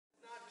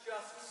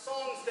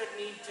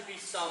need to be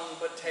sung,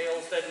 but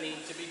tales that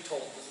need to be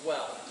told as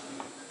well.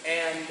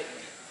 And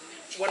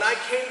when I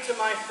came to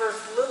my first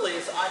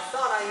lilies, I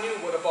thought I knew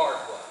what a bard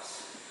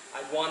was.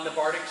 I'd won the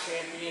Bardic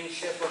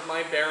championship of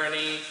my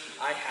barony,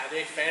 I had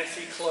a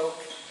fancy cloak,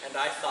 and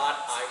I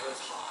thought I was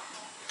hot.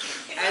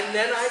 And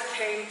then I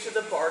came to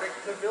the Bardic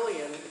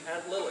Pavilion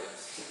at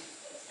Lily's,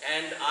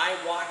 and I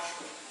watched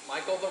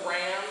Michael the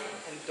Ram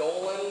and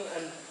Dolan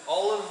and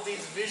all of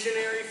these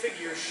visionary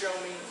figures show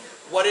me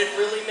what it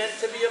really meant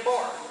to be a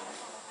bard.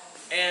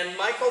 And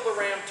Michael the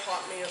Ram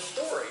taught me a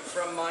story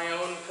from my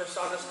own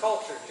personas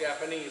culture,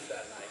 Japanese,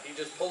 that night. He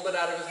just pulled it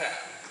out of his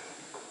hat.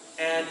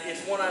 And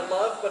it's one I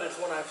love, but it's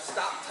one I've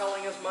stopped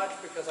telling as much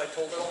because I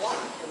told it a lot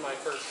in my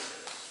first years.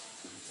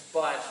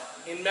 But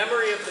in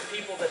memory of the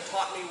people that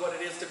taught me what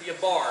it is to be a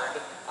bard,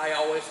 I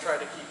always try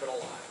to keep it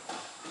alive.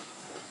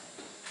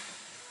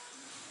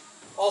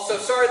 Also,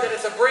 sorry that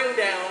it's a bring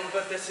down,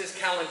 but this is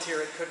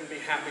Calontir. It couldn't be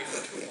happy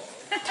for too long.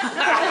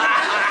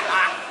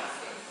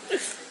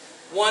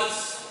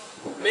 Once,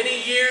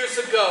 many years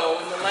ago,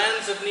 in the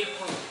lands of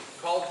Nippon,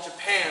 called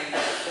Japan by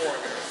the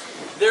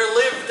foreigners, there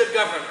lived a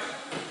governor,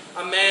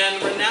 a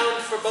man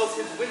renowned for both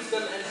his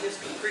wisdom and his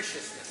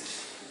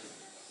capriciousness.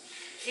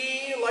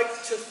 He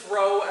liked to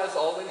throw, as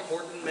all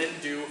important men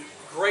do,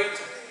 great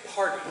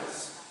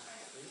parties.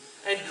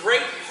 And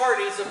great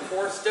parties, of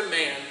course,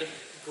 demand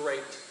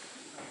great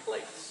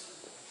plates.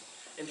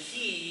 And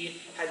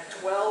he had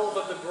 12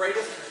 of the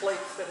greatest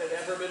plates that had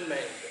ever been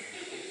made.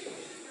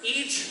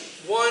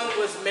 Each one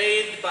was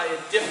made by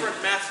a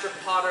different master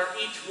potter,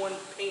 each one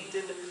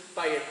painted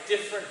by a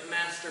different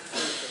master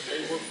painter.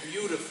 They were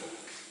beautiful.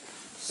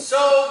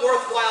 So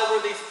worthwhile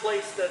were these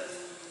plates that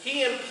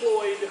he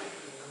employed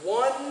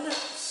one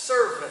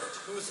servant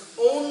whose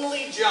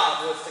only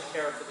job was to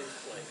care for these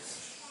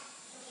plates.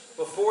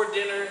 Before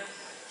dinner,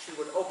 she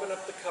would open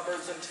up the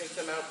cupboards and take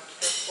them out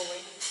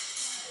carefully,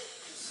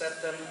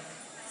 set them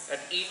at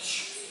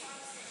each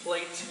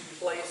plate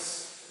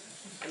place,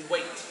 and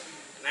wait.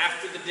 And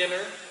after the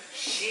dinner,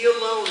 she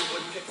alone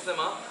would pick them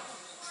up,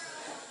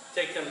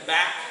 take them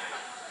back,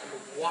 and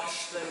would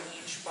wash them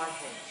each by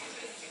hand.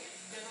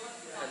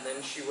 And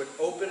then she would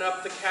open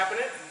up the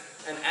cabinet,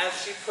 and as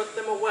she put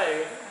them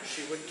away,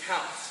 she would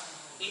count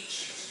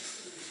each.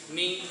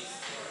 Ni,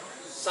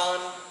 san,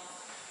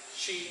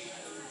 chi,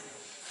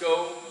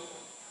 go,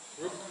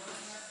 ruk,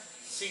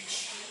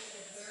 sich,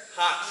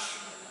 hach,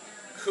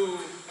 ku,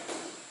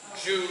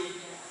 ju,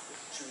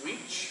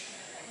 juich,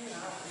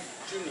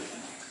 juni,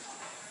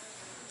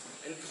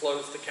 and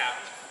close the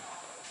cabinet.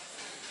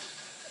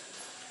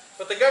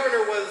 But the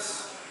governor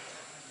was,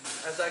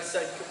 as I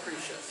said,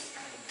 capricious.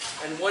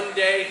 And one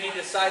day he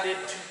decided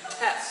to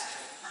test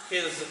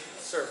his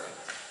servant.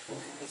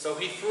 And so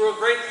he threw a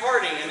great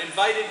party and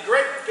invited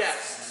great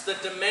guests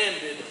that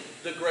demanded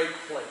the great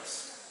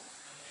plates.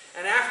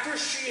 And after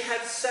she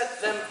had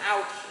set them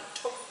out,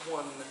 he took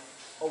one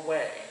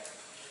away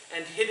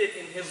and hid it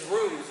in his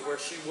rooms where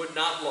she would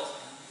not look.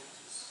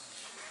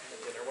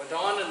 The dinner went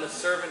on, and the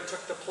servant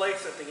took the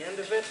plates at the end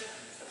of it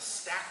and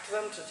stacked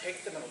them to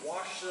take them and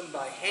wash them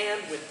by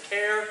hand with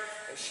care.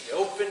 And she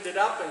opened it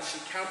up and she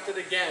counted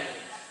again.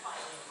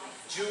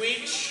 Jew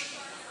each.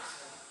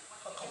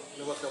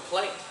 There was no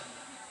plate.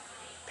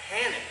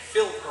 Panic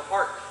filled her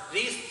heart.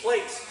 These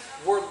plates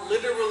were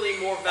literally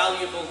more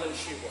valuable than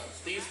she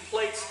was. These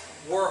plates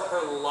were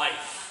her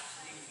life.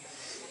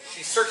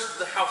 She searched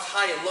the house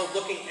high and low,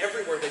 looking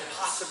everywhere they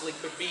possibly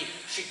could be.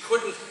 She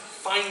couldn't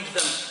find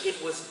them.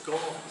 It was gone.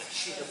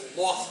 She had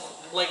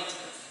lost the plate.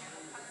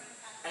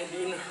 And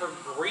in her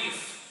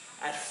grief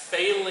at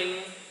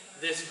failing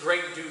this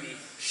great duty,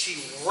 she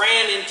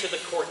ran into the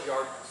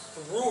courtyard,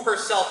 threw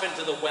herself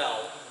into the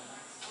well,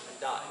 and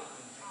died.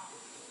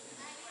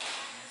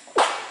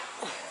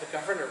 The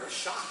governor was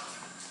shocked.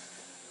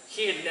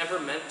 He had never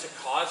meant to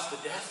cause the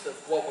death of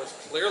what was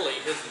clearly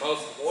his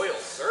most loyal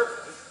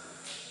servant.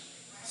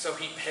 So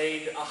he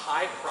paid a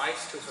high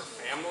price to her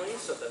family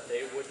so that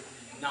they would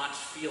not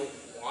feel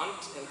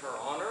want in her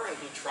honor, and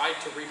he tried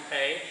to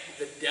repay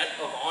the debt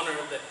of honor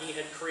that he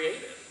had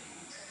created.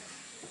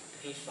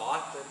 He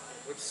thought that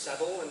it would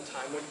settle and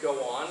time would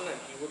go on and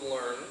he would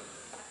learn.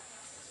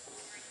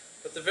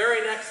 But the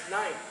very next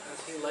night,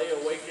 as he lay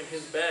awake in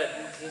his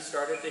bed, he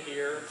started to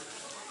hear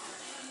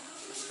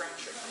a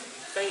scratching.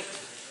 Faint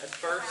at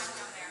first,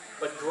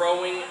 but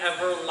growing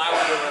ever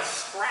louder, a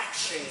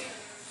scratching.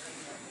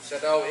 He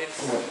said, oh,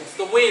 it's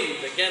the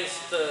wind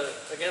against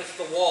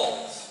the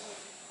walls.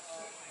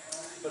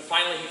 But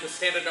finally he could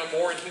stand it no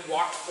more, and he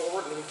walked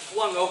forward and he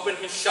flung open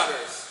his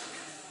shutters,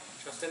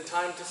 just in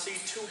time to see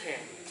two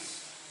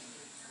hands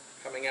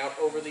coming out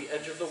over the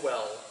edge of the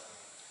well,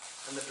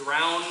 and the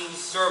drowned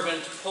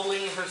servant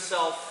pulling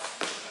herself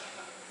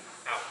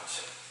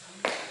out.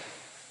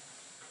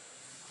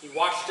 He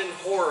watched in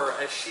horror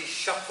as she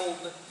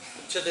shuffled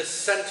to the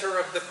center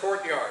of the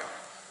courtyard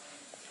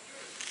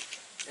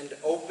and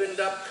opened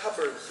up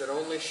cupboards that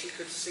only she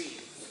could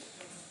see.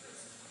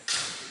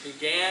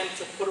 Began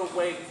to put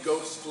away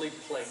ghostly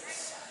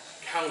plates,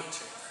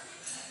 counting.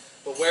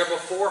 But where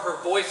before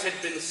her voice had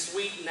been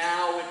sweet,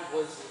 now it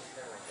was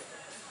terrible.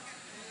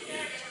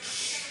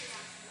 Ich,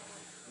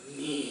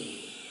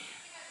 ni,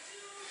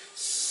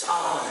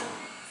 san,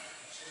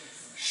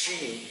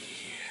 shi,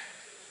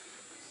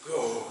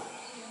 go,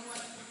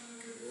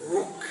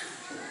 ruk,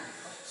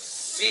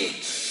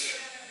 sich,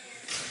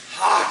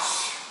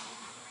 hach,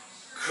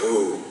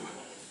 ku,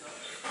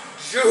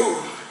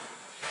 ju,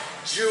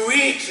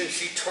 juit, and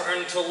she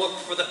turned to look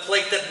for the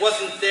plate that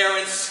wasn't there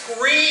and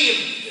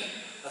screamed.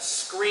 A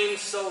scream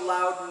so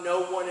loud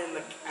no one in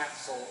the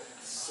castle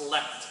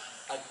slept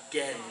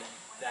again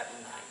that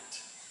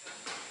night.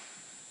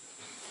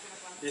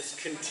 This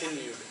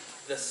continued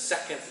the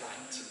second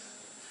night,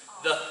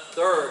 the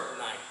third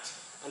night,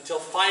 until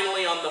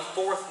finally on the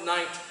fourth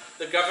night,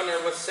 the governor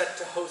was set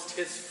to host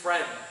his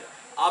friend,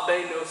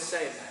 Abe no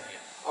Seimei,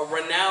 a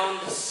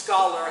renowned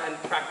scholar and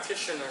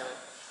practitioner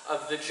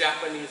of the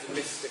Japanese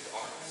mystic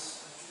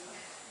arts.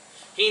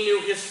 He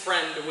knew his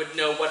friend would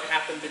know what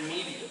happened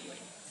immediately,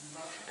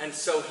 and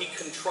so he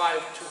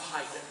contrived to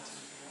hide it.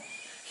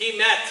 He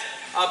met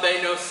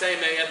Abe no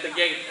Seimei at the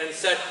gate and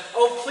said,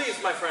 "Oh,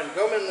 please, my friend,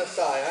 go in the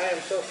side. I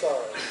am so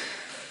sorry.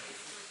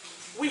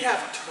 We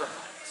have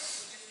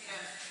termites.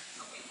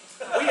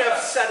 We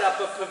have set up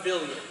a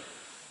pavilion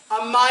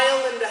 1.5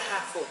 miles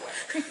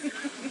away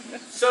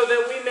so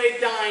that we may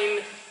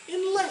dine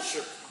in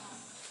leisure."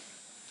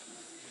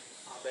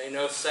 Abe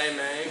no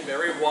Seimei,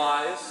 very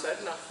wise,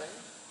 said nothing,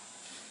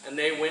 and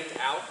they went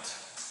out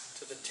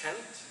to the tent,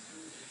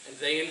 and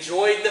they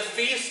enjoyed the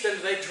feast,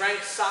 and they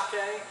drank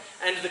sake,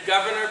 and the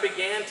governor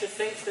began to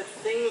think that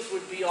things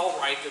would be all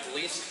right, at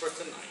least for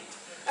tonight,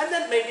 and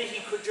that maybe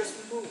he could just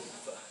move.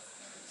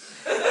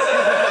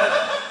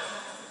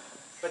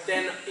 But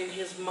then, in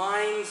his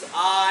mind's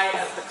eye,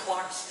 as the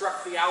clock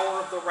struck the hour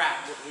of the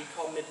rat, what we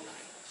call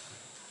midnight,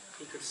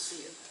 he could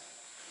see it.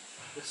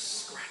 The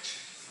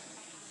scratching,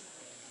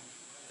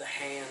 the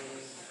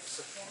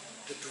hands,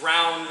 the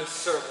drowned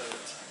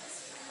servant.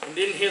 And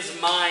in his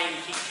mind,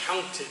 he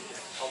counted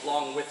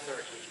along with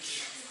her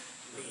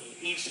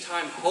each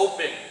time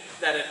hoping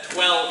that at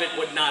 12 it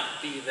would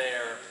not be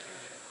there.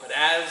 But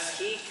as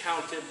he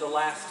counted the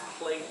last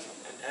plate,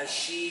 and as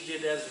she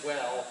did as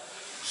well,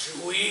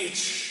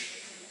 Juich,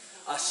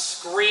 a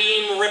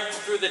scream ripped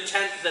through the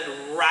tent that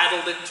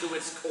rattled it to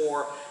its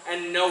core,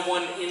 and no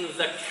one in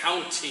the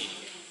county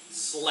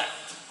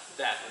slept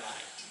that night.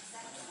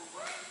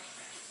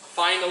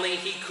 Finally,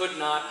 he could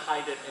not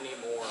hide it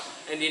anymore,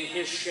 and in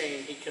his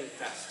shame he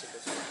confessed to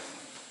his friend.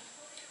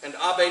 And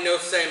Abe no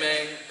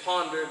Seimei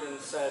pondered and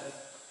said,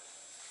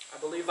 "I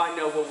believe I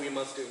know what we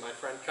must do, my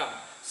friend. Come,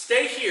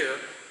 stay here.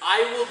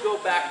 I will go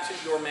back to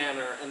your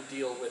manor and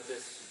deal with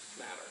this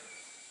matter."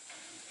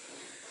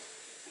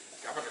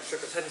 The governor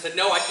shook his head and said,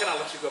 "No, I cannot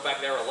let you go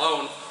back there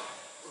alone.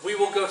 We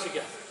will go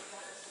together."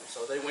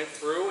 So they went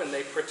through and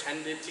they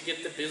pretended to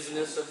get the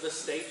business of the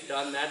state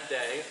done that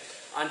day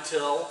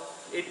until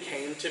it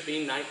came to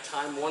be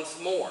nighttime once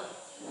more.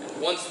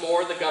 And once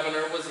more the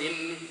governor was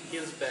in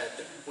his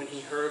bed when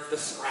he heard the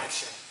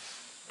scratching.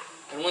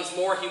 And once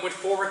more he went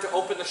forward to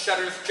open the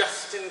shutters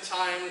just in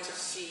time to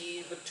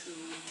see the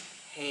two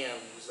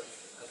hands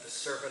as the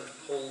servant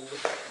pulled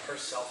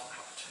herself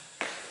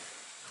out.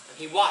 And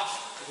he watched,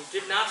 and he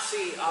did not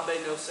see Abe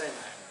no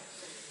Seimei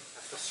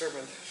as the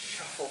servant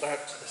shuffled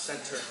out to the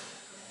center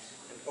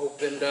and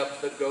opened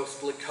up the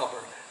ghostly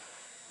cupboard.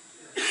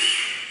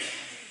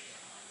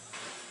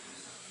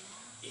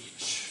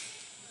 Ich,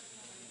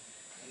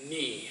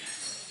 ni,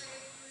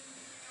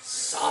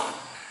 san,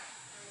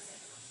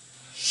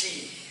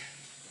 shi,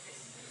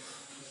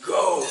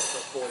 go, the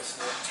voice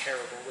more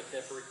terrible with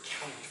every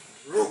count.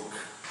 Rook,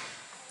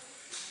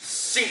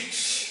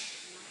 sich,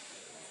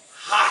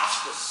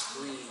 hach, the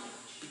scream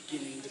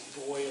beginning to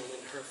boil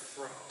in her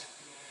throat.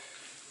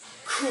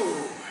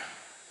 Ku,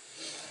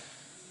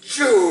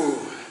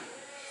 ju,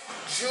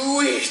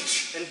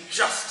 juich, and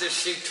just as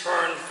she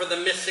turned for the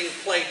missing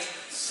plate,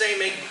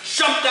 Seimei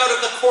jumped out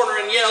of the corner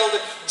and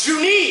yelled,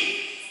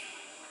 "Juni!"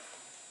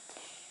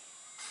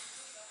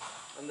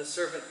 And the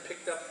servant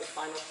picked up the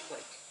final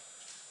plate,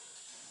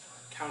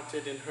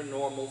 counted in her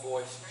normal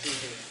voice,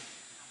 "Juni,"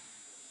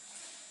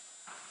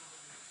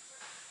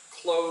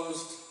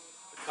 closed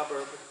the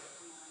cupboard,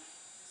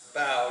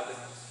 bowed,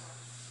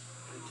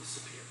 and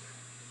disappeared.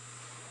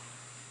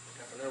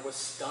 The governor was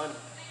stunned.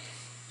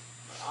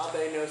 But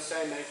Abe no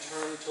Seimei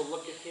turned to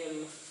look at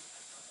him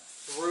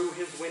through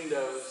his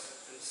windows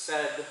and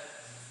said,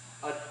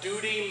 "A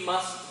duty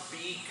must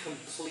be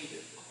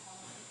completed,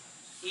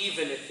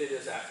 even if it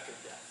is after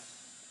death."